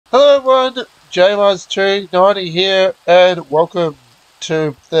Hello everyone, JMars290 here, and welcome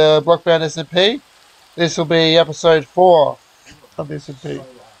to the Blockbound SMP. This will be episode 4 of the SMP.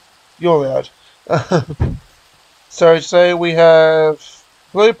 You're loud. So today we have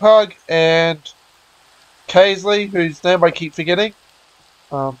Blue Pug and Kaisley, whose name I keep forgetting.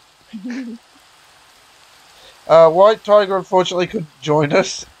 White Tiger unfortunately couldn't join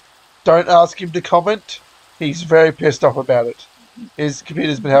us. Don't ask him to comment. He's very pissed off about it. His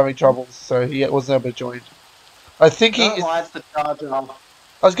computer's been having troubles, so he wasn't able to join. I think he Don't is. light the charger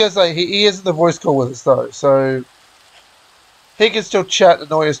off. I was going to say, he is in the voice call with us, though, so he can still chat and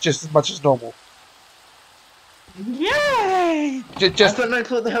annoy us just as much as normal. Yay! Just, I've got no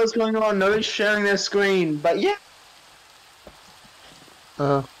clue what the hell's going on. Nobody's sharing their screen, but yeah.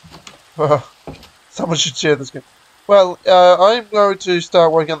 someone should share this game. Well, I'm going to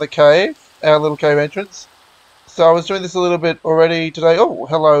start working on the cave, our little cave entrance. So I was doing this a little bit already today. Oh,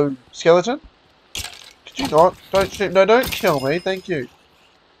 hello, skeleton. Could you not? Don't shoot. No, don't kill me. Thank you.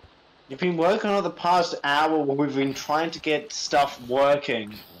 You've been working on the past hour while we've been trying to get stuff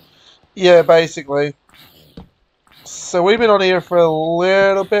working. Yeah, basically. So we've been on here for a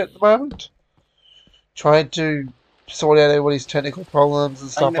little bit at the moment. Trying to sort out everybody's technical problems and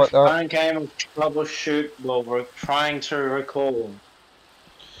stuff like that. Phone game of troubleshoot while we're trying to record.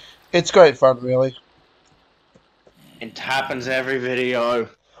 It's great fun, really. It happens every video.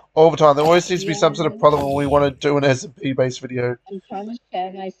 All the time. There always seems to be some sort of problem when we want to do an SMP based video. I'm trying to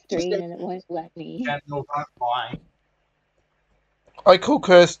share my screen and it won't let me. I call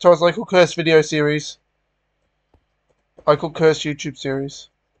Cursed video series. I call Cursed YouTube series.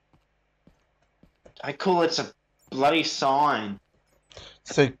 I call it a bloody sign.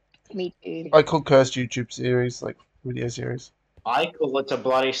 So Me too. I call Cursed YouTube series, like video series. I call it a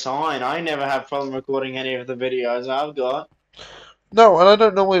bloody sign. I never have problem recording any of the videos I've got. No, and I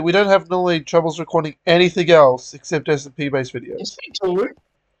don't normally. We don't have normally troubles recording anything else except SMP based videos. Yes, we do.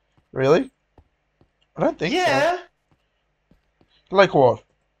 Really? I don't think so. Yeah. Like what?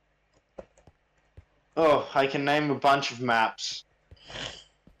 Oh, I can name a bunch of maps.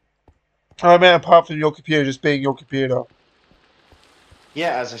 I mean, apart from your computer just being your computer.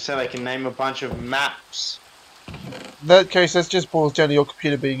 Yeah, as I said, I can name a bunch of maps. In that case, that just boils down to your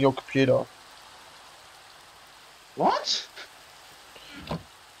computer being your computer. What?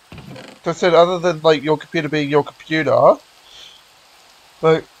 I said, other than like your computer being your computer,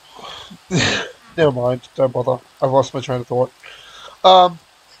 like, never mind, don't bother. I've lost my train of thought.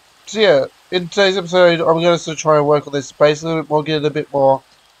 So yeah, in today's episode, I'm going to sort of try and work on this space a little bit more, get it a bit more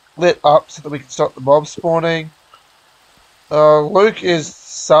lit up so that we can stop the mobs spawning. Luke is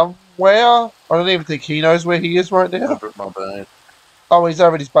somewhere. I don't even think he knows where he is right now. Oh, he's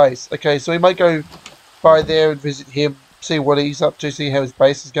over at his base. Okay, so we might go by there and visit him, see what he's up to, see how his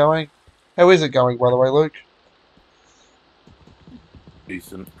base is going. How is it going, by the way, Luke?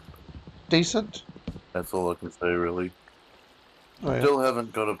 Decent. Decent? That's all I can say, really. Oh, yeah. Still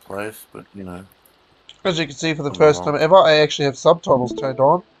haven't got a place, but, you know. As you can see, for the first time ever, I actually have subtitles turned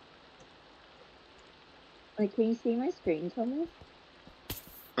on. Like, can you see my screen, Thomas?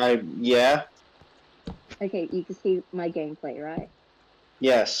 Yeah. Okay, you can see my gameplay, right?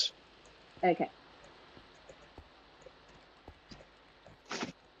 Yes. Okay.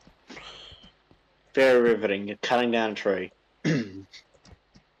 Very riveting. You're cutting down a tree.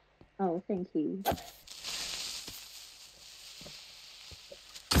 Oh, thank you.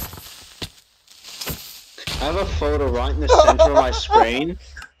 I have a photo right in the center of my screen.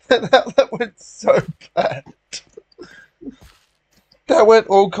 That went so bad. That went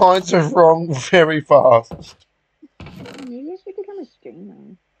all kinds of wrong very fast. Maybe I should become a streamer.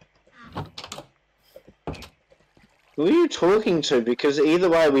 Who are you talking to? Because either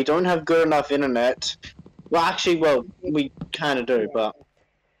way, we don't have good enough internet. Well, actually, we kind of do, but...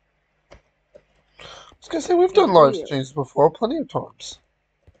 I was going to say, we've done live streams before, plenty of times.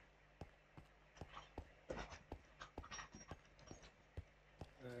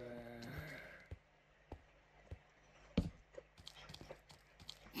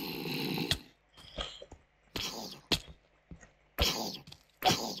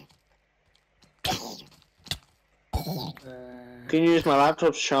 Can you use my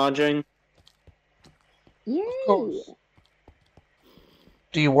laptop's charging? Yay! Of course.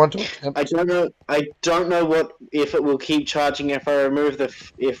 Do you want to attempt? I don't know what if it will keep charging if I remove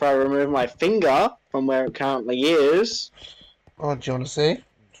my finger from where it currently is. Oh, do you want to see?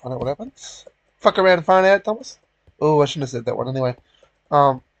 Find out what happens? Fuck around and find out, Thomas. Oh, I shouldn't have said that one anyway.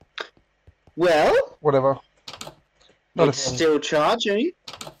 Well, whatever. Not it's still charging.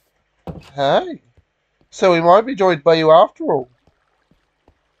 Hey. So we might be joined by you after all.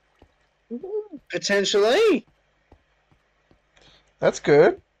 Potentially. That's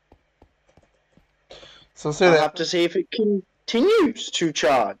good. So we'll see I'll that. have to see if it continues to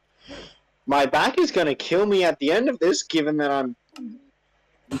charge. My back is going to kill me at the end of this, given that I'm,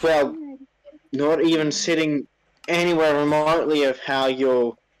 well, not even sitting anywhere remotely of how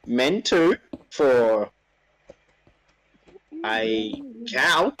you're meant to for a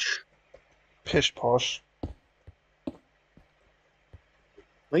couch. Pish posh.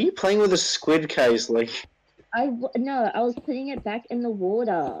 Were you playing with a squid, Kaisley? No, I was putting it back in the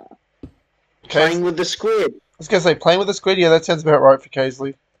water. Playing with the squid. I was going to say, playing with the squid? Yeah, that sounds about right for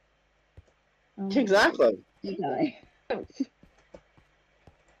Kaisley. Exactly. You die.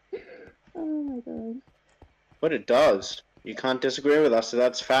 Oh my god. But it does. You can't disagree with us, so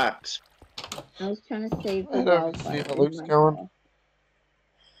that's facts. I was trying to save I the don't see wildfire. how Luke's going.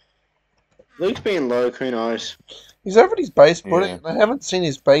 Luke's being low, who knows? He's over at his base, buddy. Yeah. I haven't seen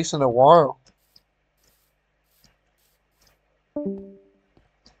his base in a while.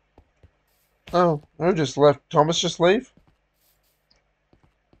 Oh, who just left? Thomas just leave?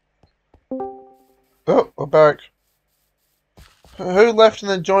 Oh, we're back. Who left and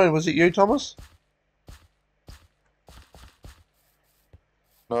then joined? Was it you, Thomas?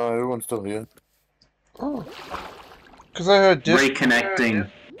 No, everyone's still here. Oh. Because I heard disc. Reconnecting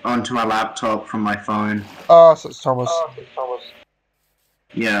onto my laptop from my phone. Ah, so it's Thomas.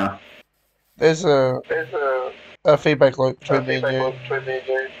 Yeah. There's a feedback loop between me and you.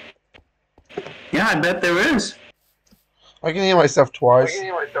 Yeah, I bet there is. I can hear myself twice.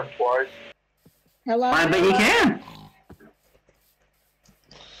 Hello? I bet you can.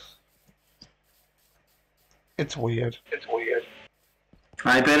 It's weird.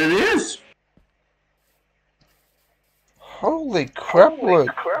 I bet it is. Holy crap, Luke.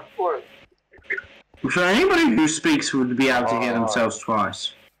 I'm sure anybody who speaks would be able to hear themselves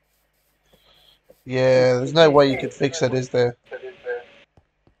twice. Yeah, there's no way you could fix it, is there?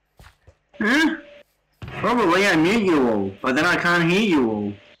 Huh? Probably I mute you all, but then I can't hear you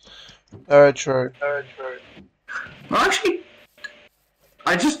all. Oh, true. Well, actually,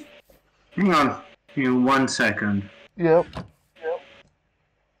 I just... Hang on. Give me 1 second. Yep.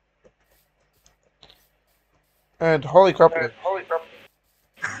 And holy crap,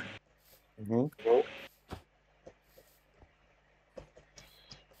 Luke.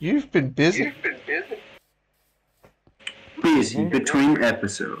 You've been busy. Busy between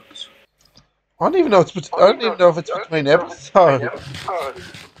episodes. I don't even know I don't even know if it's between episodes.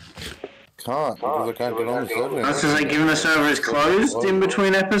 Can't, because I can't get on the server. That's because given the server is closed in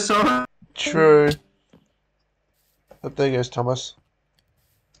between episodes. True. But there goes Thomas.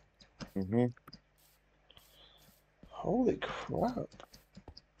 Holy crap.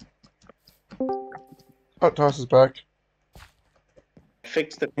 Oh, Thomas is back.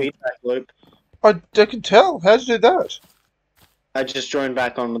 Fix the feedback loop. I can tell. How'd you do that? I just joined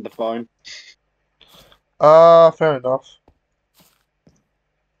back on with the phone. Fair enough.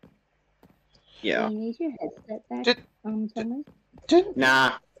 Yeah. Do you need your headset back, Did- Thomas? Didn't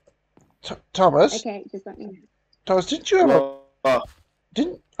Nah. Thomas? Okay, just let me know. Thomas, didn't you have a Well,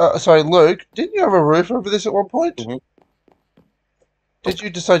 sorry, Luke, didn't you have a roof over this at one point? Mhm. Did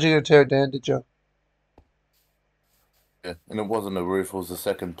you decide you're gonna tear it down, did you? Yeah, and it wasn't a roof, it was a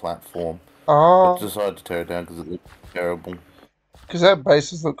second platform. Ah, I decided to tear it down because it looked terrible. because that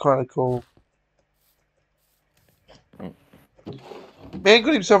bases look kind of cool. Man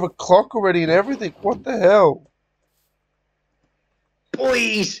got himself a clock already and everything. What the hell?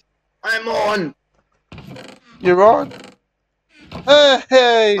 boys! I'm on! You're on?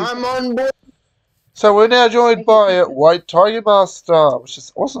 Hey! I'm on board! So we're now joined by WhiteTigerMaster, which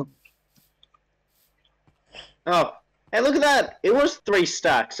is awesome. Oh, hey, look at that! It was 3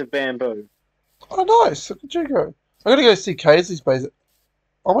 stacks of bamboo. Oh, nice. Look at you go. I'm gonna go see Casey's base.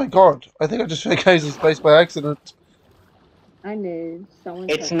 Oh my god. I think I just found Casey's base by accident. I knew someone.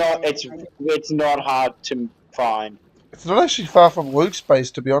 It's took not. it. It's not hard to find. It's not actually far from Luke's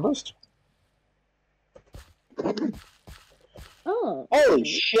base, to be honest. Oh. Holy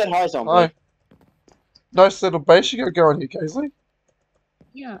shit! Hi, zombie. Hi. Nice little base you got going here, Casey.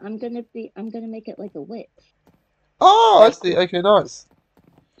 Yeah, I'm gonna make it like a witch. Oh, I see. Okay, nice.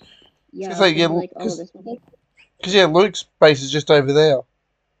 Yeah. It's like, I'm yeah, gonna, like, cause- this will be. Because, yeah, Luke's base is just over there.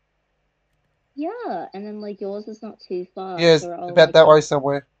 Yeah, and then like yours is not too far. Yeah, it's so we're all, about like, that way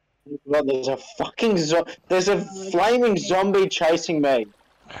somewhere. God, there's a fucking there's a flaming zombie chasing me.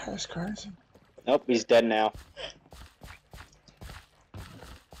 That's crazy. Nope, he's dead now.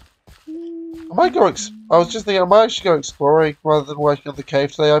 I might go. I was just thinking I might actually go exploring rather than working on the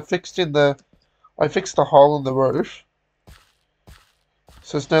cave today. I fixed the hole in the roof.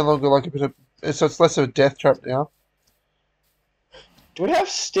 So it's no longer like a bit of... So it's less of a death trap now. Do we have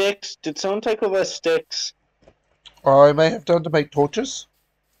sticks? Did someone take all their sticks? I may have done to make torches.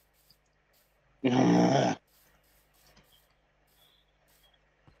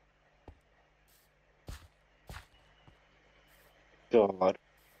 God.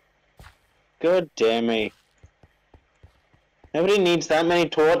 God damn me. Nobody needs that many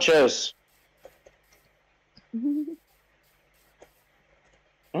torches. Don't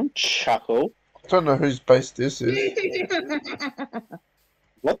chuckle. I don't know whose base this is.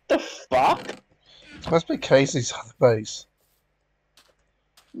 What the fuck? It must be Casey's other base.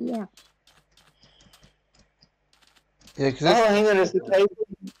 Yeah. Yeah, because Oh, hang on, it's the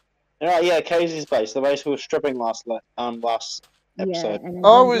Casey. Right, yeah, Casey's base. The base we were stripping last Yeah, episode. and then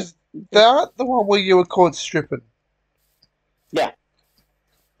Oh, one is that the one where you were caught stripping? Yeah.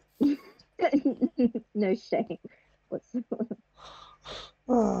 no shame. What's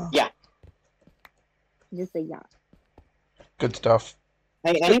Yeah. just a yacht? Good stuff.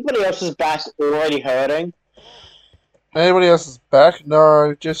 Hey, anybody else's back already hurting? Anybody else's back?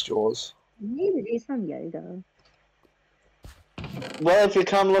 No, just yours. You need to do some yoga. Well, if you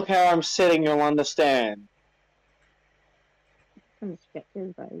come look how I'm sitting, you'll understand. Some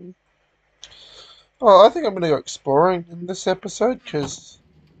stretches, buddy. Oh, I think I'm going to go exploring in this episode because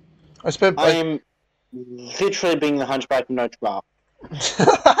I spent. I am literally being the Hunchback of Notre Dame.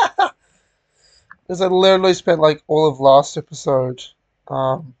 Because I literally spent like all of last episode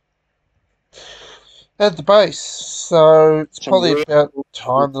at the base, so it's Some probably real- about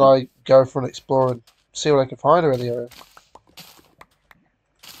time that I go for an explore and see what I can find around the area.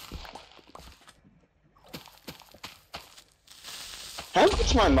 How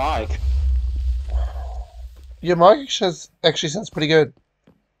much my mic? Your mic actually sounds pretty good.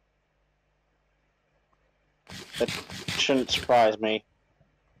 That shouldn't surprise me.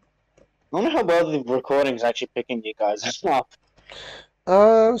 I wonder how well the recording's actually picking you guys up.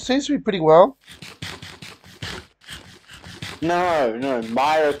 Seems to be pretty well. No,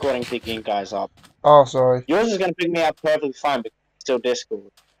 my recording picking you guys up. Oh, sorry. Yours is going to pick me up perfectly fine, but still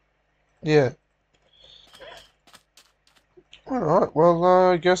Discord. Yeah. Alright, well,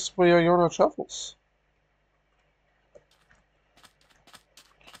 I guess we are on our travels.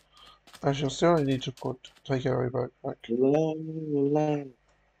 I shall still need to take our boat back.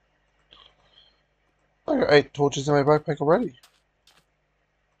 I got 8 torches in my backpack already.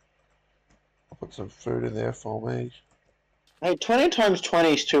 I'll put some food in there for me. Hey, 20 times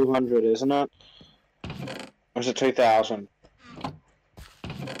 20 is 200, isn't it? Or is it 2,000?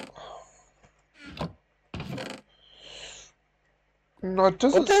 No, it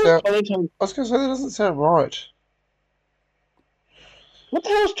doesn't What the hell sound... is 20 times... I was going to say that doesn't sound right. What the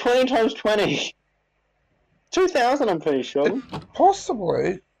hell is 20 times 20? 2,000, I'm pretty sure.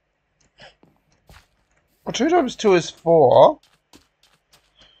 Possibly. Well, 2 times 2 is 4.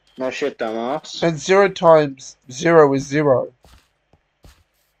 No shit, dumbass. And 0 times 0 is 0.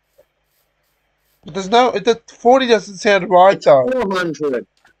 But there's no... The 40 doesn't sound right, It's though. 400.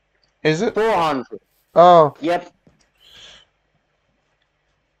 Is it? 400. Oh. Yep.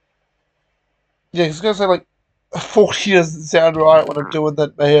 Yeah, 'cause I was going to say, like, 40 doesn't sound right when I'm doing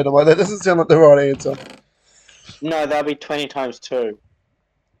that in my head. I'm like, that doesn't sound like the right answer. No, that'll be 20 times 2.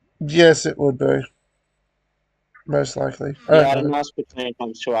 Yes, it would be. Most likely. I Yeah, I don't didn't know. ask for 20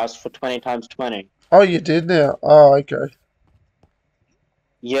 times 2, I asked for 20 times 20. Oh, you did now? Oh, okay.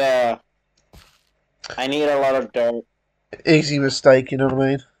 Yeah. I need a lot of dirt. Easy mistake, you know what I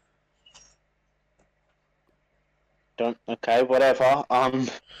mean? Okay, whatever.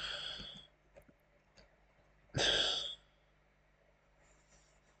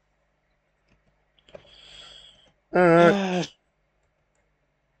 Alright,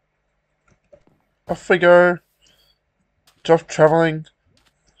 off we go. Off travelling.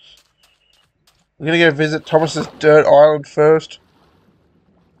 We're gonna go visit Thomas's Dirt Island first.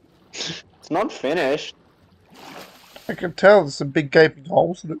 It's not finished. I can tell there's some big gaping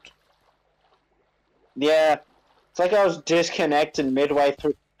holes in it. Yeah. It's like I was disconnected midway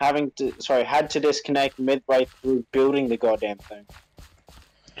through had to disconnect midway through building the goddamn thing.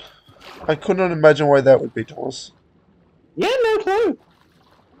 I could not imagine why that would be, Thomas. Yeah, no clue.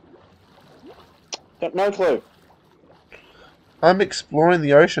 Got no clue. I'm exploring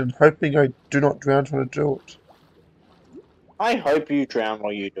the ocean, hoping I do not drown trying to do it. I hope you drown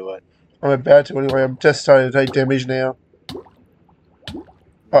while you do it. I'm about to anyway, I'm just starting to take damage now.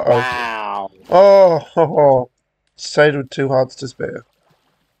 Uh-oh. Wow. Oh, saved with 2 hearts to spare.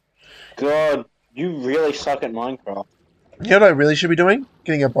 God, you really suck at Minecraft. You know what I really should be doing?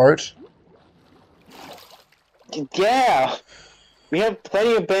 Getting a boat. Yeah. We have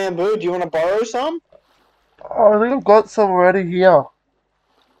plenty of bamboo. Do you want to borrow some? Oh, I think I've got some already here.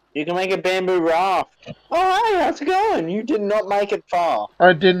 You can make a bamboo raft. Oh, hey, how's it going? You did not make it far.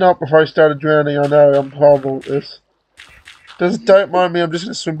 I did not before I started drowning. I know, I'm horrible at this. Just don't mind me, I'm just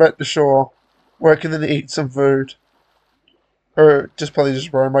going to swim back to shore. Where I can then eat some food. Or just probably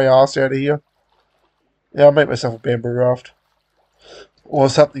just roll my ass out of here. Yeah, I'll make myself a bamboo raft. Or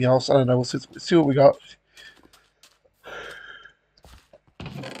something else, I don't know, we'll see what we got.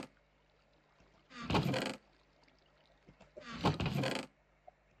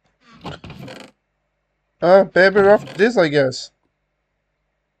 Bamboo raft it is, I guess.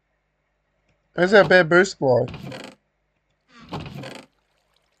 Where's our bamboo supply?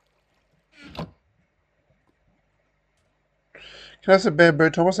 Can I have some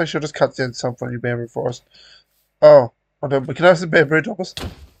bamboo, Thomas? I should just cut down some from your bamboo forest. Oh, I don't, but can I have some bamboo, Thomas?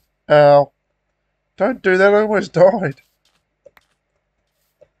 Ow. Don't do that, I almost died.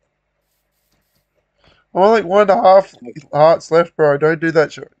 I'm only like 1.5 hearts left, bro. Don't do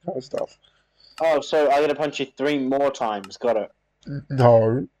that kind of stuff. Oh, so I gotta punch you 3 more times. Got it.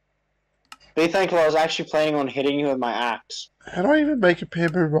 No. Be thankful I was actually planning on hitting you with my axe. How do I even make a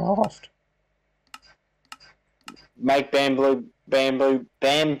bamboo raft? Make bamboo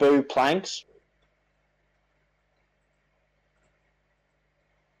planks.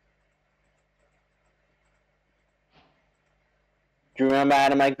 Do you remember how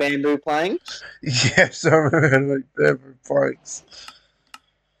to make bamboo planks? Yes, I remember how to make bamboo planks.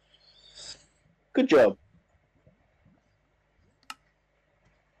 Good job.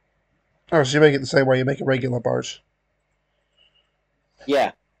 Oh, so you make it the same way you make a regular boat.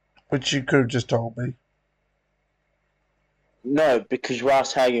 Yeah. Which you could have just told me. No, because you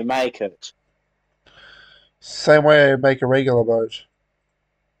asked how you make it. Same way I make a regular boat.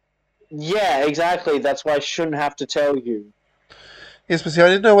 Yeah, exactly. That's why I shouldn't have to tell you. Yes, but see, I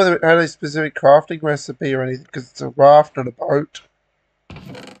didn't know whether it had a specific crafting recipe or anything, because it's a raft, not a boat.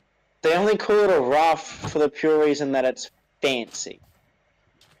 They only call it a raft for the pure reason that it's fancy.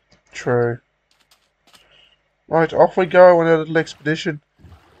 True. Right, off we go on our little expedition.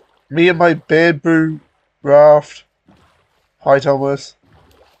 Me and my bamboo raft. Hi, Thomas.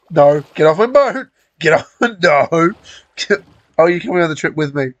 No, get off my boat! Get off! No! Oh, you're coming on the trip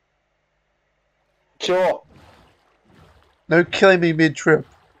with me. Sure. No killing me mid-trip.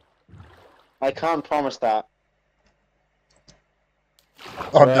 I can't promise that.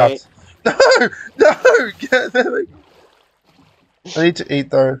 Oh, Right. nuts. No! No! Get there. I need to eat,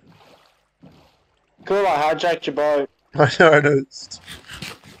 though. Cool, I hijacked your boat. I noticed.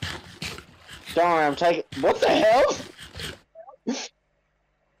 Don't worry, I'm taking... What the hell?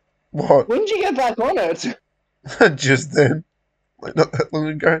 What? When did you get back on it? Just then. Like, not that long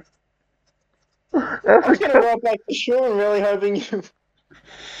ago. I was gonna roll back to shore and really hoping you...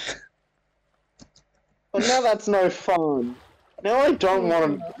 But now that's no fun. Now I don't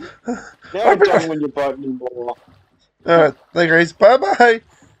want to... Now I don't want your boat anymore. Alright, thanks, bye-bye.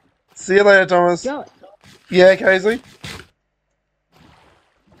 See you later, Thomas. Yo, Yeah, Casey?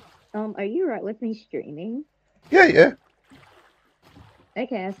 are you right with me streaming? Yeah, yeah.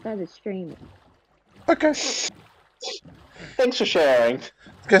 Okay, I started streaming. Okay. Thanks for sharing. I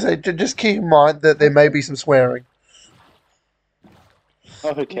was gonna say, just keep in mind that there may be some swearing.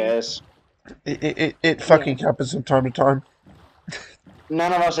 Oh, who cares? It fucking happens from time to time.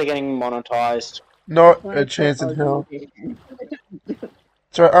 None of us are getting monetized. Not a chance in hell.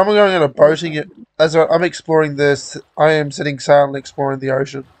 So I'm going on a boating it as I'm exploring this. I am setting sail and exploring the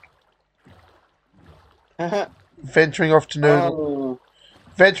ocean, venturing off to new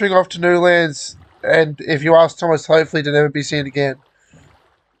lands. And if you ask Thomas, hopefully to never be seen again.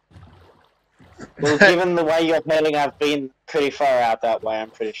 Well, given the way you're heading, I've been pretty far out that way,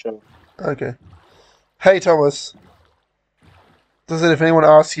 I'm pretty sure. Okay. Hey Thomas. Does it if anyone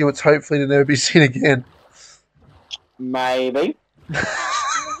asks you, it's hopefully to never be seen again? Maybe.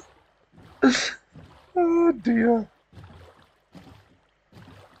 Oh dear.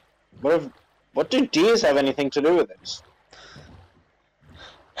 What do deers have anything to do with this?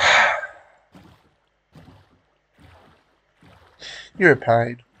 You're a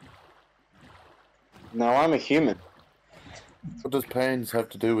pain. No, I'm a human. What does pains have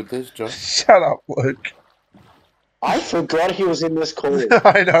to do with this, Josh? Shut up, Luke. I forgot he was in this call.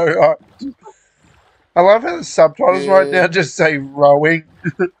 I know. I love how the subtitles right now just say rowing.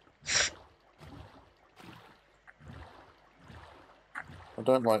 I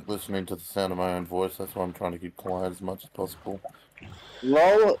don't like listening to the sound of my own voice. That's why I'm trying to keep quiet as much as possible.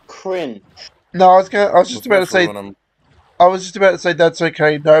 Lol, cringe. No, I was just about to say. Especially when I'm- I was just about to say that's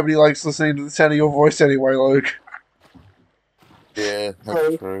okay. Nobody likes listening to the sound of your voice anyway, Luke. Yeah, that's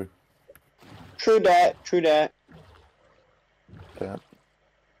True. true. True that. True that. Yeah.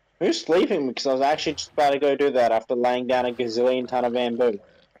 Who's sleeping? Because I was actually just about to go do that after laying down a gazillion ton of bamboo.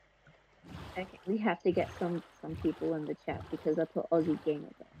 Okay, we have to get some people in the chat because I put Aussie Gamer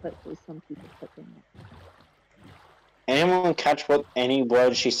there. Hopefully some people put them there. Anyone catch what any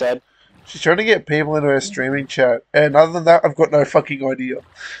word she said? She's trying to get people into her streaming chat, and other than that, I've got no fucking idea.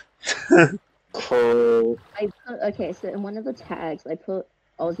 Cool. I put okay, so in one of the tags I put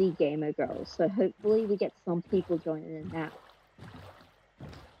Aussie Gamer Girls. So hopefully we get some people joining in now.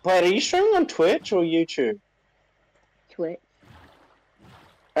 Wait, are you streaming on Twitch or YouTube? Twitch.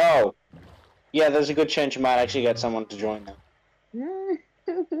 Oh. Yeah, there's a good chance you might actually get someone to join now.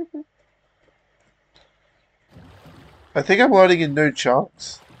 I think I'm loading in new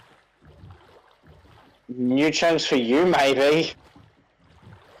chunks. New chunks for you, maybe.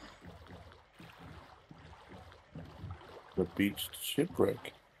 The beached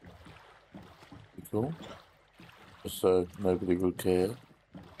shipwreck. Cool. So nobody would care.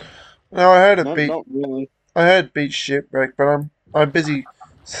 No, I heard a No, beach. not really. I heard beach shipwreck, but I'm busy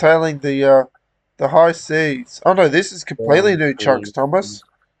sailing the high seas. Oh no, this is completely new chunks, Thomas.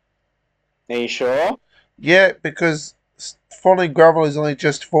 Are you sure? Yeah, because falling gravel is only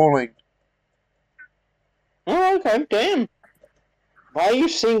just falling. Oh, okay, damn. Why are you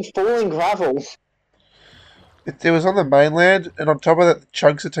seeing falling gravel? It was on the mainland, and on top of that, the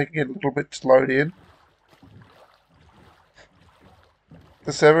chunks are taking a little bit to load in.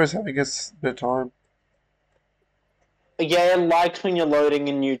 The server is having a bit of time. Yeah, it likes when you're loading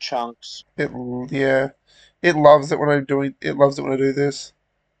in new chunks. Yeah, it loves it when I'm doing. It loves it when I do this.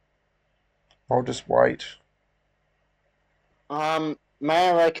 I'll just wait. May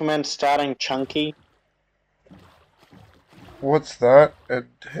I recommend starting Chunky? What's that and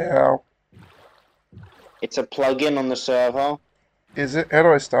how? It's a plugin on the server. Is it? How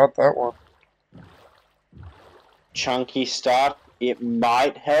do I start that one? Chunky start. It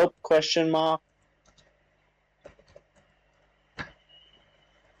might help? Question mark.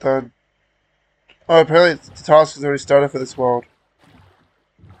 Done. Oh, apparently the task has already started for this world.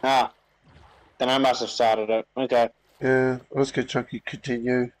 Ah, then I must have started it. Okay. Yeah, I'll just go chunky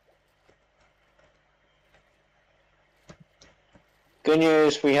continue. Good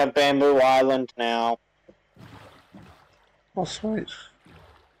news, we have Bamboo Island now. Oh, sweet.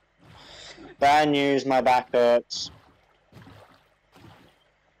 Bad news, my back hurts.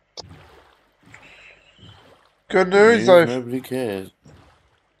 Good news, Nobody cares.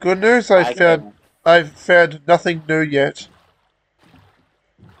 Good news, Okay. I've found nothing new yet.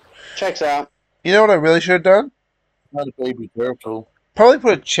 Checks out. You know what I really should have done? Not a baby turtle. Probably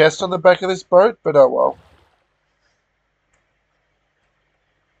put a chest on the back of this boat, but oh well.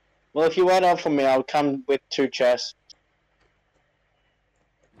 Well, if you wait up for me, I'll come with 2 chests.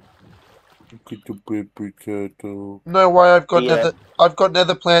 Look at the baby turtle. No way, I've got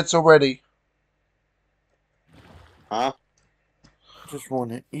nether plants already. Huh? Just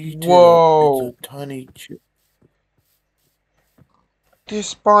want to eat Whoa. it up. It's a tiny chip.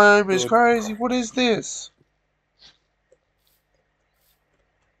 This biome is Good. crazy. What is this?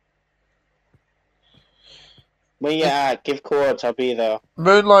 Where you at? Give chords, I'll be there.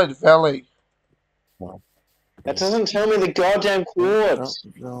 Moonlight Valley. That doesn't tell me the goddamn chords.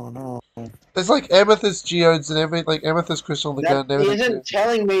 No. There's like amethyst geodes and everything, like amethyst crystal on the That ground and everything. isn't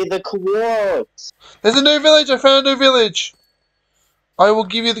telling me the chords. There's a new village! I found a new village! I will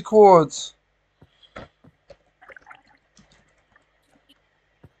give you the chords.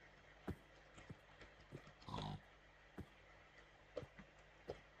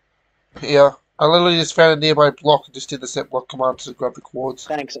 Yeah, I literally just found a nearby block and just did the set block command to grab the chords.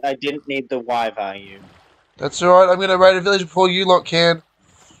 Thanks, I didn't need the Y value. That's alright, I'm gonna raid a village before you lot can.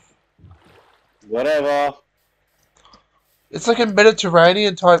 Whatever. It's like a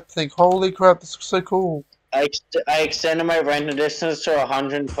Mediterranean type thing. Holy crap, this looks so cool. I extended my render distance to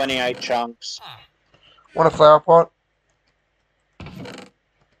 128 chunks. Want a flower pot?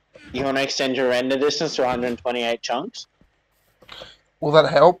 You want to extend your render distance to 128 chunks? Will that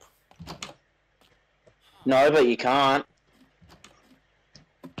help? No, but you can't.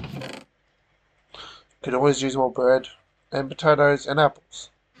 Could always use more bread. And potatoes and apples.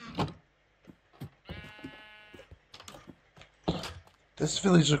 This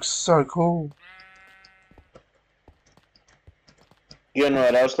village looks so cool. You know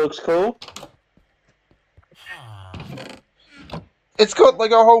what else looks cool? It's got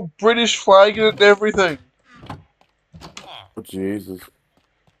like a whole British flag in it and everything. Oh, Jesus.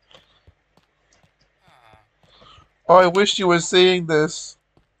 I wish you were seeing this.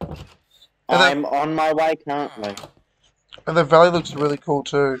 I'm on my way currently. And the valley looks really cool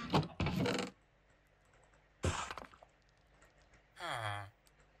too.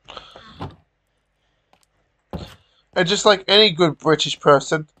 And just like any good British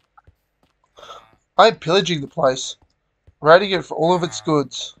person, I'm pillaging the place, raiding it for all of its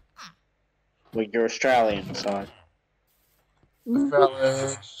goods. Well, you're Australian, so.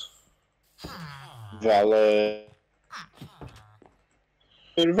 Valid. Valid.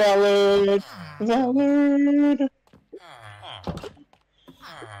 Valid. Valid.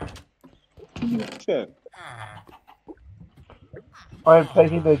 Shit. I am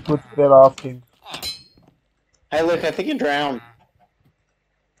taking their goods without asking. Hey, look, I think you drowned.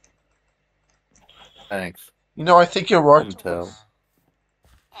 Thanks. You know, I think you're right. Couldn't tell.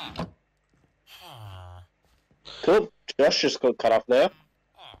 Cool. Josh just got cut off there.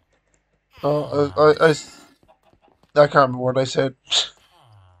 I can't remember what I said.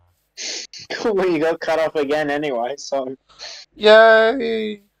 Cool, well, you got cut off again anyway, so.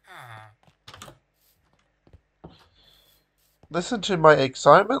 Yay! Listen to my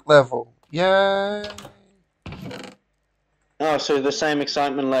excitement level. Yay! Oh, so the same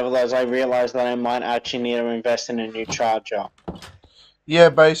excitement level as I realized that I might actually need to invest in a new charger. Yeah,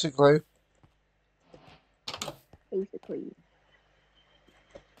 basically. Basically.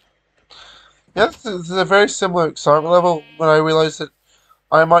 Yeah, this is a very similar excitement level when I realized that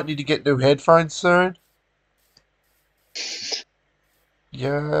I might need to get new headphones soon.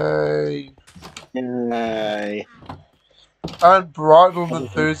 Yay! Yay. Unbridled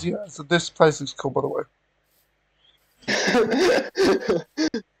enthusiasm. This place looks cool, by the way.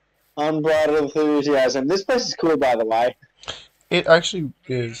 Unbridled enthusiasm. This place is cool, by the way. It actually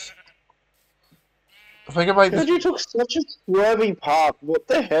is. If I can make God, this, you took such a swervy path. What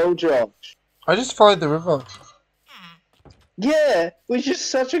the hell, Josh? I just followed the river. Yeah, which is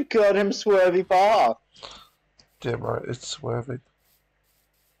such a goddamn swervy path. Damn right, it's swerving.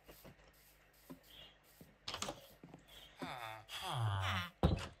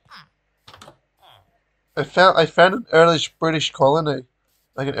 I found an early British colony,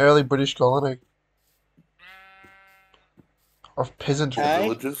 like an early British colony of peasantry. Hey?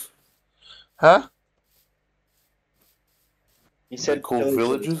 Villages? Huh? You They're said called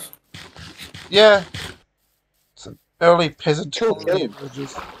villages? Yeah. It's an early peasant Cool, colony cool. of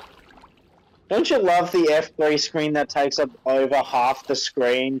villages. Don't you love the F3 screen that takes up over half the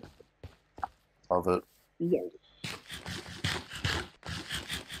screen? Love it. Yes.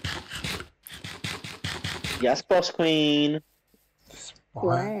 Yes, boss queen.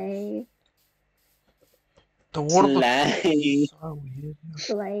 Why? Slay. The water looks Slay. so weird.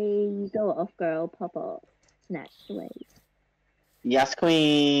 Slay. Go off, girl. Pop off. Snatch. Slay. Yes,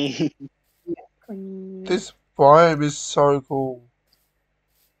 queen. Queen. This biome is so cool.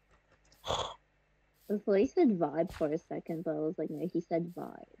 I thought he said vibe for a second, but I was like, no, he said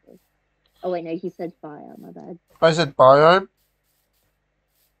vibe. Oh, wait, no, he said fire. My bad. I said biome.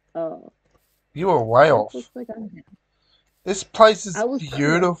 Oh. You were way It off. looks like I'm down. This place is I was close.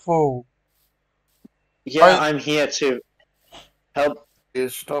 beautiful. Yeah, I'm here to help. Yeah,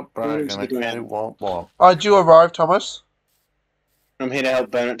 stop bragging. I can't womp. Did you arrive, Thomas? I'm here to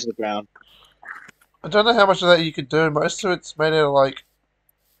help burn it to the ground. I don't know how much of that you could do. Most of it's made out of, like,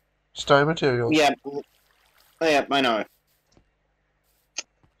 stone materials. Yeah. Oh, yeah, I know.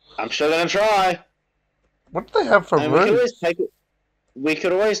 I'm still gonna try. What do they have for And rooms? we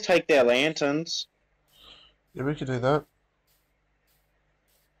could always take their lanterns. Yeah, we could do that.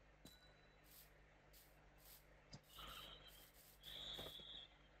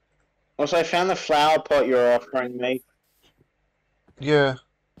 Also, I found the flower pot you're offering me. Yeah.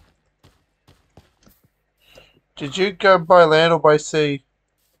 Did you go by land or by sea?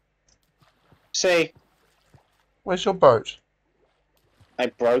 See, Where's your boat? I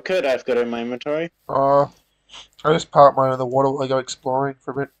broke it. I've got it in my inventory. I just parked mine in the water while I go exploring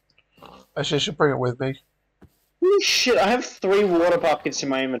for a bit. Actually, I should bring it with me. Holy shit, I have 3 water buckets in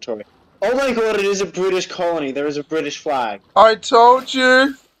my inventory. Oh my god, it is a British colony. There is a British flag. I told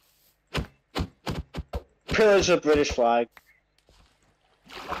you! Pillage the British flag.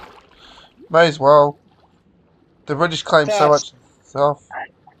 May as well. The British claim so much stuff.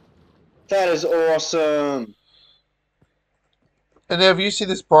 That is awesome. And now, have you seen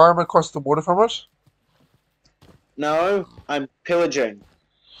this biome across the water from it? No, I'm pillaging.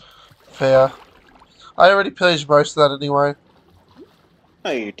 Fair. I already pillaged most of that anyway.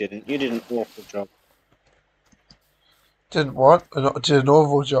 No, you didn't. You did an awful job. Didn't what? Did an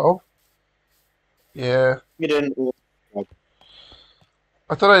awful job? Yeah. You did an awful job.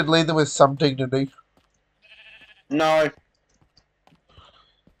 I thought I'd leave them with some dignity. No.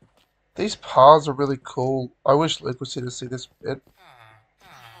 These paths are really cool. I wish Luke was here to see this bit.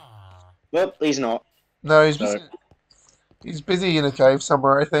 Well, he's not. No, he's So. busy. He's busy in a cave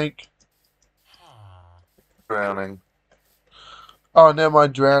somewhere, I think. Drowning. Oh, never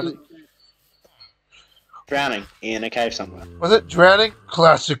mind, drowning. Drowning in a cave somewhere. Was it drowning?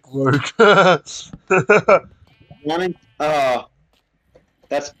 Classic Luke. Drowning? Oh,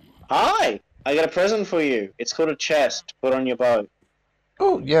 that's... Hi! I got a present for you. It's called a chest to put on your boat.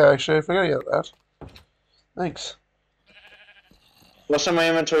 Oh, yeah, actually, I forgot about that. Thanks. Also, my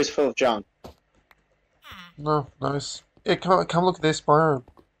inventory's full of junk. No, nice. Yeah, come look at this biome.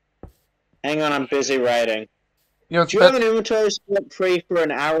 Hang on, I'm busy raiding. You know, it's Do you have about, an inventory spot free for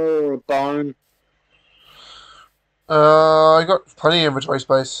an arrow or a bone? I got plenty of inventory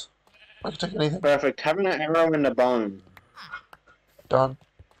space. I can take anything. Perfect. Having an arrow and a bone. Done.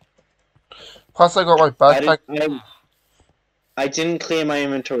 Plus, I got my backpack. I didn't clear my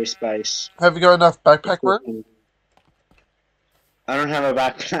inventory space. Have you got enough backpack room? I don't have a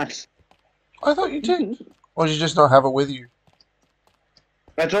backpack. I thought you did. Or did you just not have it with you?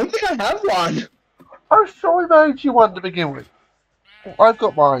 I don't think I have one. I'm sure I made you one to begin with. I've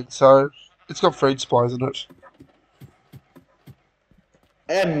got mine, so it's got food supplies in it.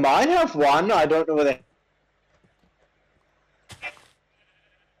 I might have one. I don't know whether.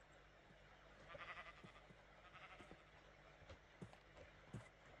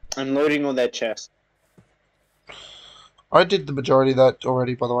 I'm loading all their chests. I did the majority of that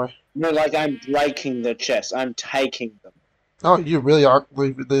already, by the way. No, like I'm breaking the chests. I'm taking them. Oh, you really aren't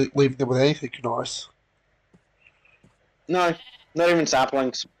leaving them with anything nice. No, not even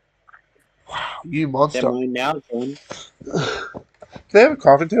saplings. Wow, you They're monster. mine now, John. Do they have a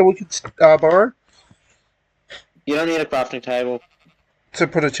crafting table we can borrow? You don't need a crafting table. To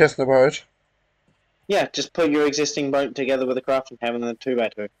put a chest in the boat? Yeah, just put your existing boat together with a crafting table and then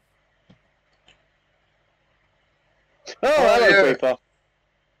 2x2. Oh, hello, yeah. creeper.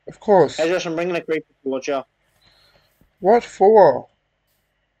 Of course. Hey, Josh, I'm bringing a creeper towards you. What for?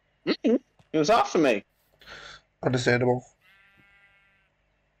 He was after me. Understandable.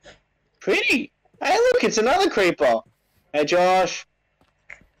 Pretty. Hey, look, it's another creeper. Hey, Josh.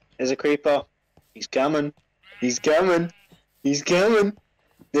 There's a creeper. He's coming. He's coming. He's coming.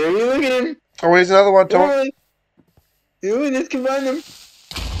 There you look at him. Oh, here's another one, Tom. Boy. Ooh, let's combine them.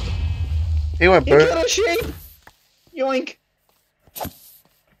 He went He boom. killed a sheep. Yoink.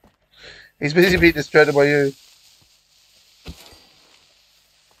 He's busy being distracted by you.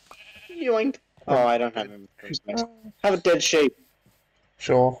 Yoink. Oh, I don't have inventory space. Have a dead sheep.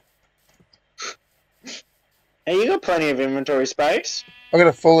 Sure. Hey, you got plenty of inventory space. I got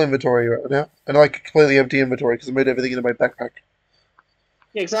a full inventory right now. And like a completely empty inventory because I moved everything into my backpack.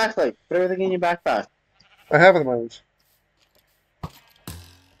 Yeah, exactly. Put everything in your backpack. I have at the moment.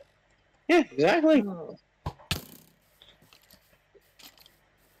 Yeah, exactly. Oh.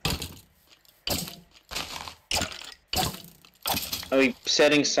 Are we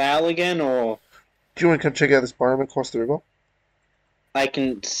setting sail again, or Do you want to come check out this biome across the river? I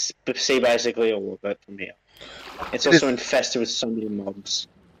can see basically all of it from here? It's also infested with so many mobs.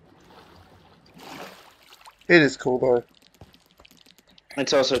 It is cool though.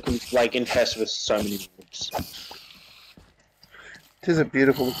 It's also like infested with so many mobs. It is a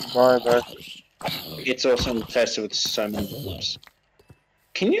beautiful looking biome though. It's also infested with so many mobs.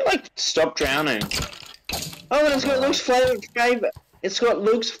 Can you like stop drowning? Oh, and it's got Luke's favorite. It's got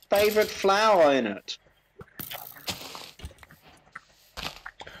Luke's favorite flower in it.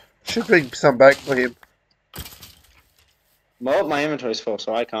 Should bring some back for him. Well, my inventory's full,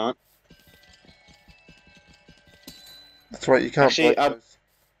 so I can't. That's right, you can't Actually, break those.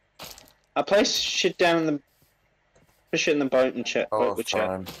 I place shit down in the... Put shit in the boat and chat. Oh, with chat.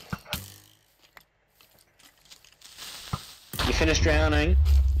 fine. You finished drowning?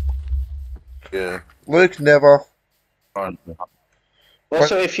 Yeah. Luke, never. Fine.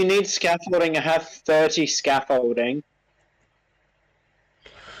 Also, if you need scaffolding, I have 30 scaffolding.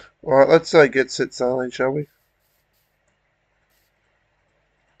 Alright, let's get set sailing, shall we?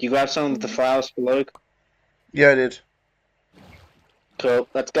 You grab some of the flowers for Luke? Yeah, I did. Cool,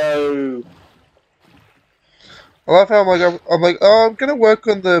 let's go! I love how I'm like, oh, I'm gonna work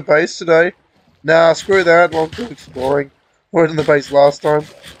on the base today. Nah, screw that. Well, I'm still exploring. Worked on the base last time.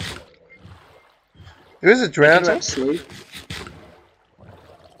 There is a drown. Can sleep?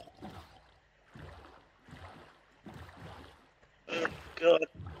 Oh, God.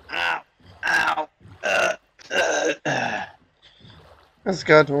 Ow. Ow. That's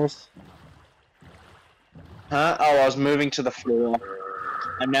guard horse. Huh? Oh, I was moving to the floor.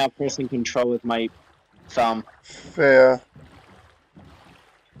 I'm now pressing control with my thumb. Fair.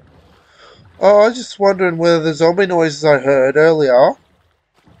 Oh, I was just wondering whether the zombie noises I heard earlier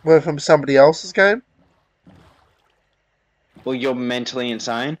were from somebody else's game. Well, you're mentally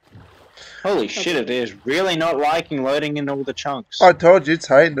insane. Holy shit, it is really not liking loading in all the chunks. I told you, it's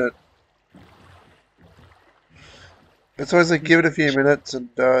hating it. It's always like, give it a few minutes and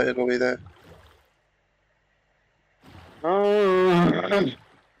it'll be there. Oh.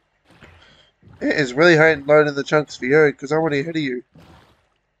 It is really hating loading the chunks for you, because I'm already ahead of you.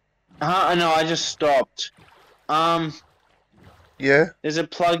 No, I just stopped. Yeah? There's a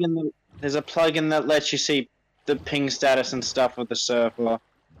plugin that lets you see the ping status and stuff of the server.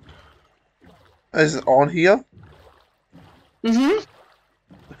 Is it on here? Mm-hmm.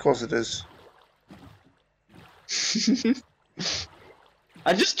 Of course it is.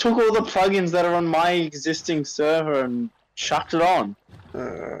 I just took all the plugins that are on my existing server and chucked it on.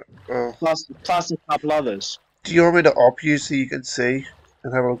 Well, Plus a couple others. do you want me to op you so you can see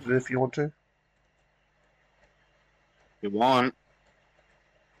and have a look at it if you want to? If you want.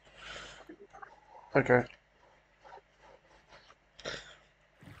 Okay.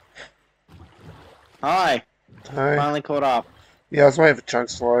 Hi. Hi. Finally caught up. Yeah, I was waiting for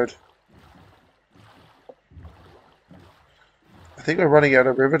chunks to load. I think we're running out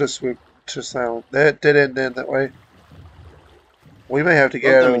of river to swim to sail. There, dead end that way. We may have to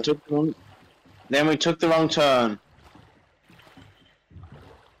get Then out of... we took the wrong turn.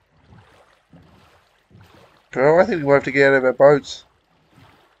 Girl, I think we'll have to get out of our boats.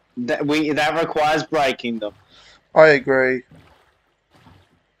 That requires breaking them. I agree.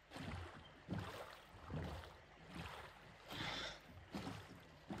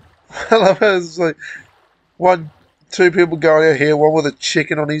 I love how it's like two people going out here, one with a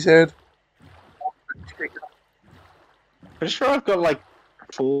chicken on his head. Pretty sure I've got like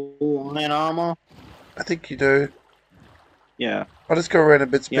full iron armor. I think you do. Yeah. I'll just go around in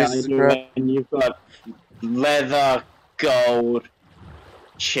bits and Yeah, pieces you of crap. do, and you've got leather, gold,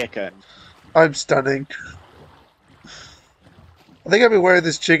 chicken. I'm stunning. I think I've been wearing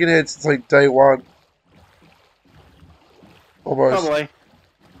this chicken head since like day one. Almost. Probably.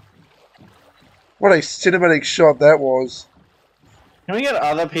 What a cinematic shot that was. Can we get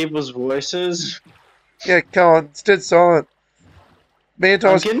other people's voices? Yeah, come on, it's dead silent. Me and I'm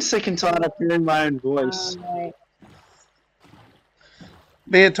Thomas, getting sick and tired of hearing my own voice.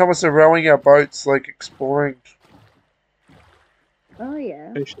 me and Thomas are rowing our boats, like exploring. Oh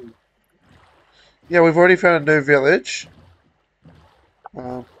yeah. Yeah, we've already found a new village.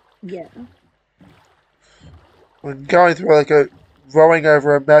 Yeah. We're going through like rowing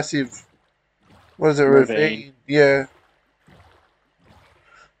over a massive, what is it, Ravine. ravine? Yeah.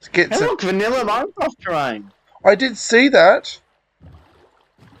 Let's get Hey some. look, vanilla Minecraft terrain. I did see that.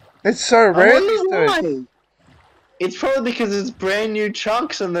 It's so I rare wonder these days. why. It's probably because it's brand new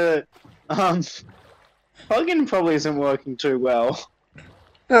chunks and the plugin probably isn't working too well.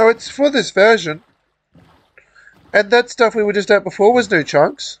 No, it's for this version. And that stuff we were just at before was new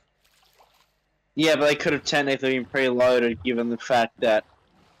chunks. Yeah, but they could have technically been preloaded given the fact that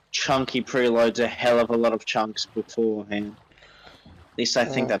Chunky preloads a hell of a lot of chunks beforehand. At least I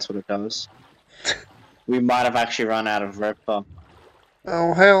think that's what it does. We might have actually run out of Ripper.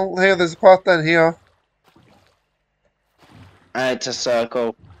 Oh, hell, there's a path down here. It's a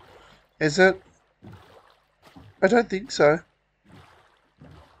circle. Is it? I don't think so.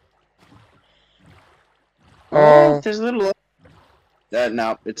 Oh, there's a little...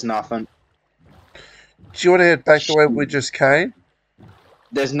 no, it's nothing. Do you want to head back the way we just came?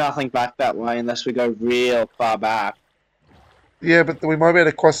 There's nothing back that way unless we go real far back. Yeah, but we might be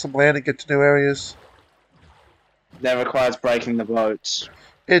able to cross some land and get to new areas. That requires breaking the boats.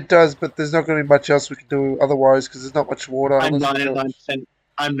 It does, but there's not going to be much else we can do otherwise because there's not much water. I'm unless we 99%.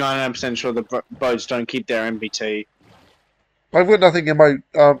 I'm 99% sure the boats don't keep their MBT. I've got nothing in my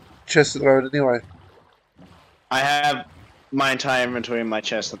chest at the moment anyway. I have my entire inventory in my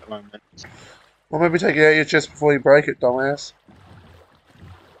chest at the moment. Well, maybe take it out of your chest before you break it, dumbass.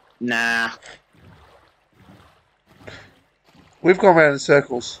 Nah. We've gone around in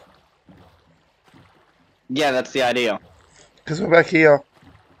circles. Yeah, that's the idea. Because we're back here.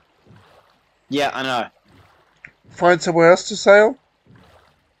 Yeah, I know. Find somewhere else to sail?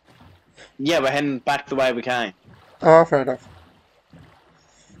 Yeah, we're heading back the way we came. Oh, fair enough.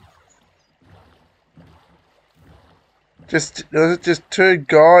 Just two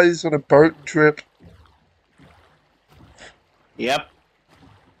guys on a boat trip. Yep.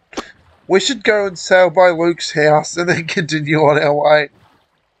 We should go and sail by Luke's house and then continue on our way.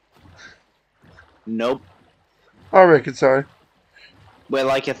 Nope. I reckon so. We're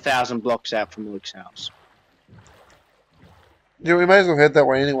like 1,000 blocks out from Luke's house. Yeah, we may as well head that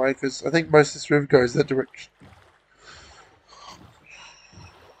way anyway, because I think most of this river goes that direction.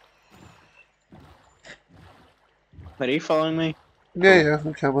 Are you following me? Yeah,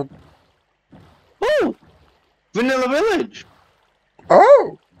 I'm coming. Oh! Vanilla Village!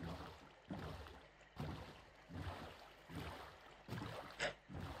 Oh!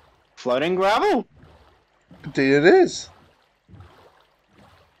 Floating gravel! Indeed it is.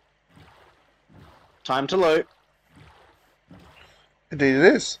 Time to loot. Indeed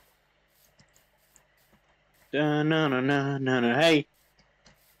it is. No. Hey.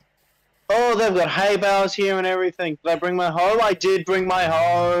 Oh, they've got hay bales here and everything. Did I bring my hoe? I did bring my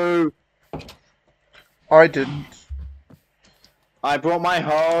hoe! I didn't. I brought my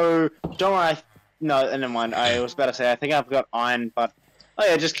hoe! Don't worry. No, never mind. I was about to say, I think I've got iron, but... Oh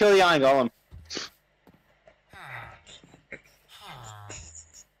yeah, just kill the iron golem.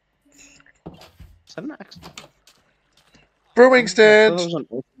 Is that an axe? Brewing stand! That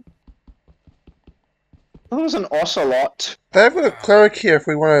was an ocelot. They've got a cleric here if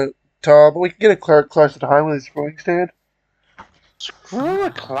we want to tell, but we can get a cleric closer to home with this brewing stand. Screw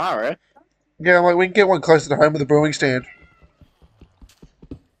a cleric. Yeah, like we can get one closer to home with a brewing stand.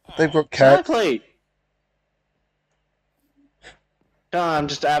 They've got cats. Exactly. No, I'm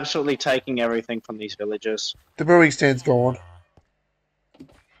just absolutely taking everything from these villagers. The brewing stand's gone.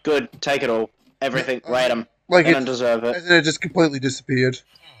 Good, take it all. Everything, rate them. Like They don't it, deserve it. it just completely disappeared.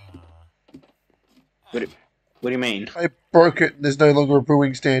 What do you mean? I broke it and there's no longer a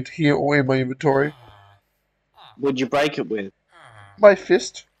brewing stand here or in my inventory. What'd you break it with? My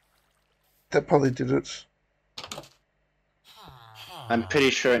fist. That probably did it. I'm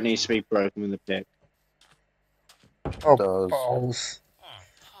pretty sure it needs to be broken with a pick. Oh, Does. balls.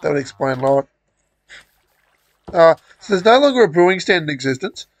 That would explain a lot. So there's no longer a brewing stand in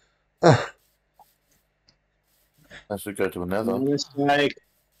existence. I should go to a Nether. Mistake.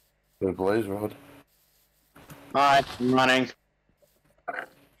 Go to Blaze Rod. Alright, I'm running.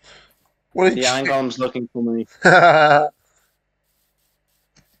 What did The iron golem's looking for me.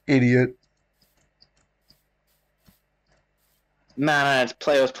 Idiot. No, it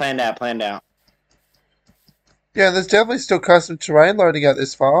was planned out. Yeah, there's definitely still custom terrain loading out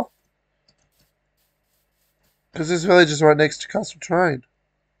this far. Because this village is right next to custom terrain.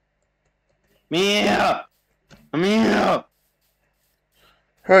 Meow! Meow!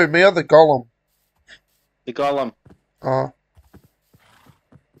 Who? Me or the golem? The golem. Oh.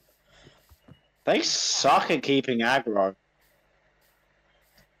 They suck at keeping aggro.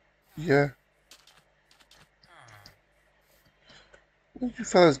 Yeah. What you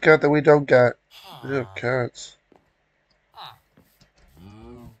fellas got that we don't got? We have carrots.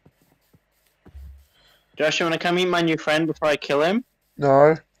 Josh, you want to come meet my new friend before I kill him?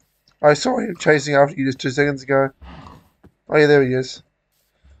 No. I saw him chasing after you just 2 seconds ago. Oh yeah, there he is.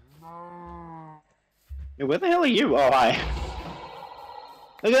 Yeah, where the hell are you? Oh, hi.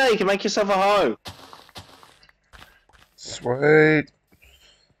 Look at that, you can make yourself a hoe. Sweet.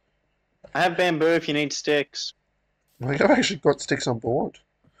 I have bamboo if you need sticks. I think I've actually got sticks on board.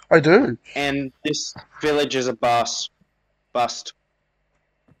 I do. And this village is a bust.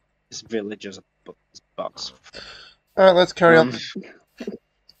 This village is a bust. Alright, let's carry on.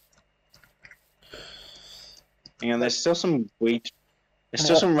 Hang on, there's still some wheat. There's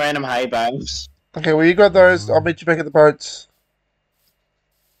still some random hay bales. Okay, well you got those. I'll meet you back at the boats.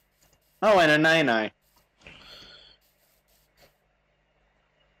 Oh, and a nay.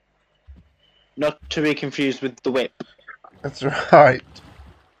 Not to be confused with the whip. That's right.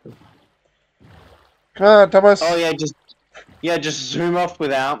 Come on, Thomas. Oh yeah, just zoom off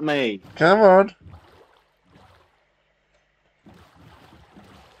without me. Come on.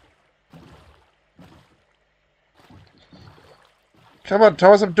 Come on,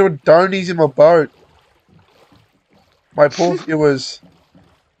 Thomas, I'm doing donies in my boat. My poor viewers.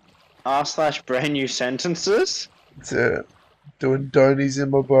 R/brand new sentences? It's, doing donies in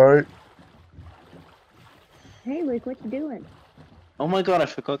my boat. Hey, Luke, what you doing? Oh my god, I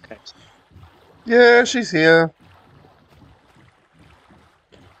forgot Cakes. Yeah, she's here.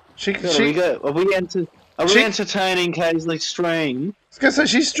 She, Good, she, are we entertaining Kaysley's stream? I was gonna say,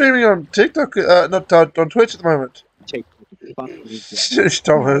 she's streaming on TikTok, not on Twitch at the moment. Thomas. I just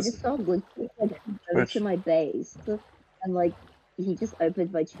saw Luke over to my base, and like he just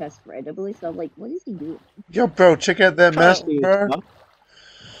opened my chest randomly. So I'm like, what is he doing? Yo, bro, check out that mountain, bro.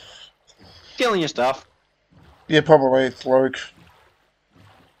 Stealing your stuff. Yeah, probably it's Luke.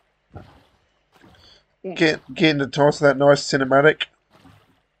 Yeah. Getting to toss that nice cinematic.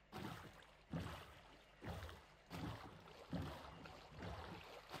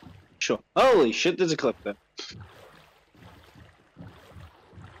 Sure. Holy shit, there's a clip there.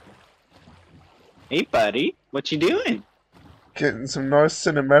 Hey, buddy. What you doing? Getting some nice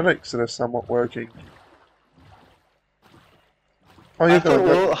cinematics that are somewhat working. Oh, I you've got thought to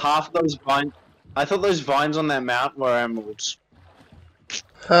go. all, half those vines. I thought those vines on that mount were emeralds.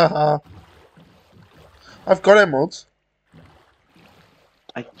 Haha. I've got emeralds.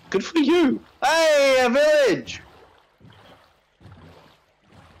 Good for you. Hey, a village.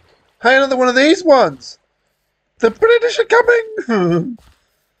 Hey, another one of these ones! The British are coming!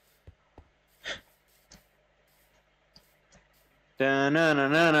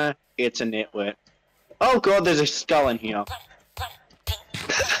 Da-na-na-na-na. It's a nitwit. Oh god, there's a skull in here.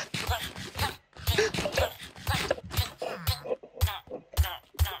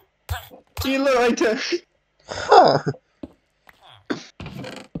 You look like a... Huh.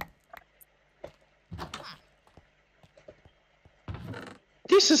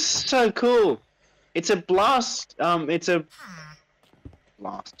 This is so cool. It's a blast. It's a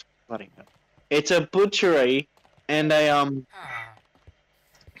blast. Bloody hell. It's a butchery and a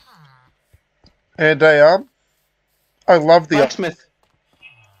And I love the... blacksmith.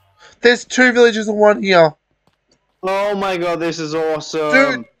 There's 2 villages in one here. Oh my god, this is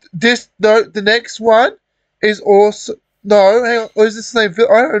awesome. Dude, the next one is also... No, hang on, or is this the same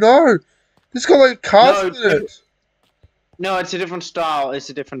I don't know. It's got like a castle in it. No, it's a different style. It's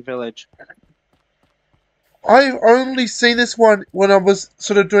a different village. I've only seen this one when I was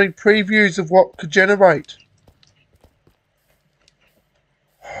sort of doing previews of what could generate.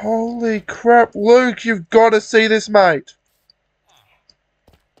 Holy crap, Luke, you've got to see this, mate.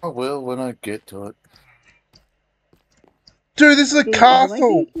 I will when I get to it. Dude, this is a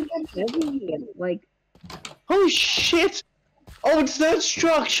castle. Like, Holy shit! Oh, it's that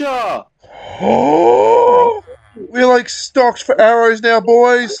structure! Oh, we're like stocked for arrows now,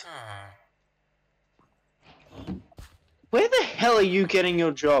 boys. Where the hell are you getting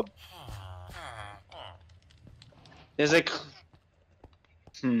your job? There's a...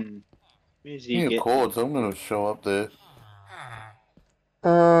 Where's he King of get... Chords, I'm going to show up there.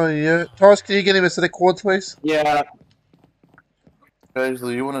 Yeah. Tyus, can you get him a set of cords, please? Yeah.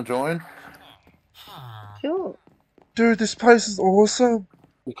 Paisley, you want to join? sure. Dude, this place is awesome.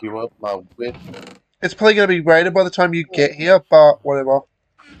 Pick you up, my whip. It's probably going to be raided by the time you get here, but whatever.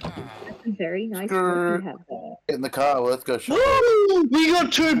 That's a very nice book you have there. Get in the car, let's go shopping. Woo! We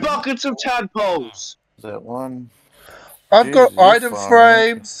got 2 buckets of tadpoles! Is that one? I've got Jesus, you're item far,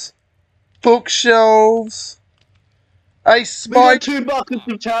 frames, bookshelves, a We got smite. 2 buckets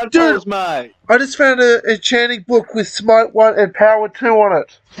of tadpoles, mate! I just found an enchanting book with smite 1 and power 2 on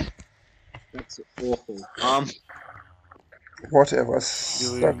it. That's awful. Whatever.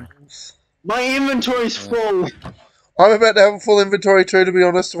 Suckles. My inventory's full! I'm about to have a full inventory too, to be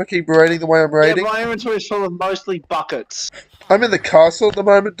honest, if I keep raiding the way I'm Yeah, raiding. my inventory's full of mostly buckets. I'm in the castle at the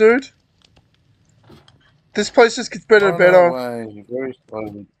moment, dude. This place just gets better and On our better. way, very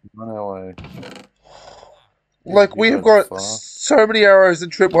slowly, on our way. Like, we have got so many arrows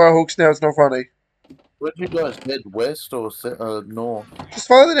and tripwire hooks now, it's not funny. Where'd you guys head, west or north? Just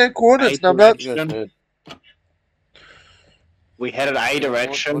follow the damn coordinates, Hey, numbnuts. You guys head? We headed A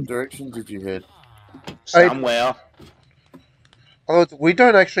direction. What direction did you head? Somewhere. Oh, we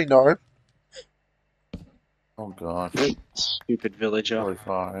don't actually know. Oh gosh, Stupid villager. really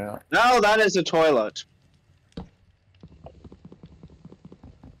far out. No, that is a toilet.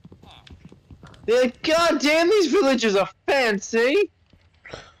 God damn, these villagers are fancy.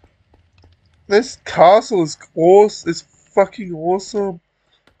 This castle is awesome. It's fucking awesome.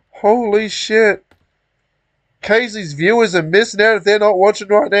 Holy shit. Casey's viewers are missing out if they're not watching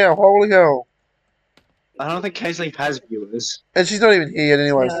right now. Holy hell. I don't think Casey has viewers. And she's not even here yet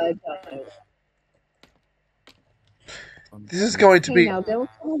anyways. No, This is going to hey, be... now don't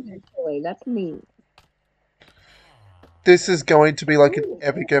tell me, toy. That's me. This is going to be like an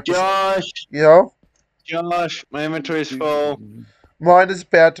epic episode. Josh, Yeah? my inventory's full, Mine is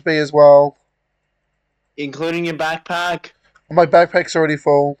about to be as well. including your backpack. My backpack's already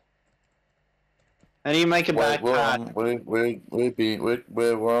full. How do you make a backpack? We're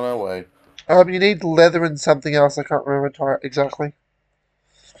on our way. You need leather and something else. I can't remember exactly.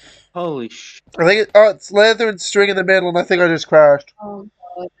 Holy sh! I think it's leather and string in the middle, and I think I just crashed. Oh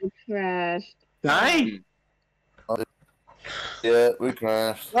god, I crashed. Dang! Yeah, we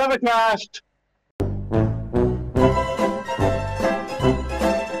crashed. Never crashed.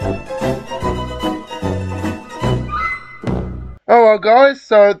 Oh well, guys.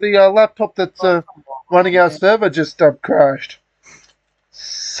 So the laptop that's running our server just crashed.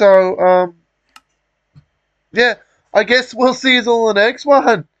 So yeah. I guess we'll see you all in the next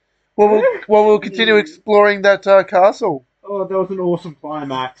one. We'll continue exploring that castle. Oh, that was an awesome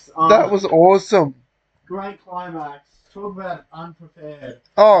climax. That was awesome. great climax. Talk about unprepared.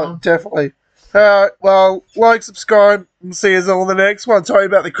 Oh, definitely. Alright, well, like, subscribe, and see us all in the next one. Sorry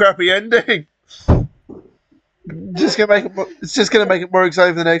about the crappy ending. It's just gonna make it more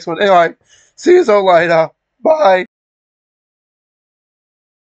exciting for the next one. Anyway, see us all later. Bye.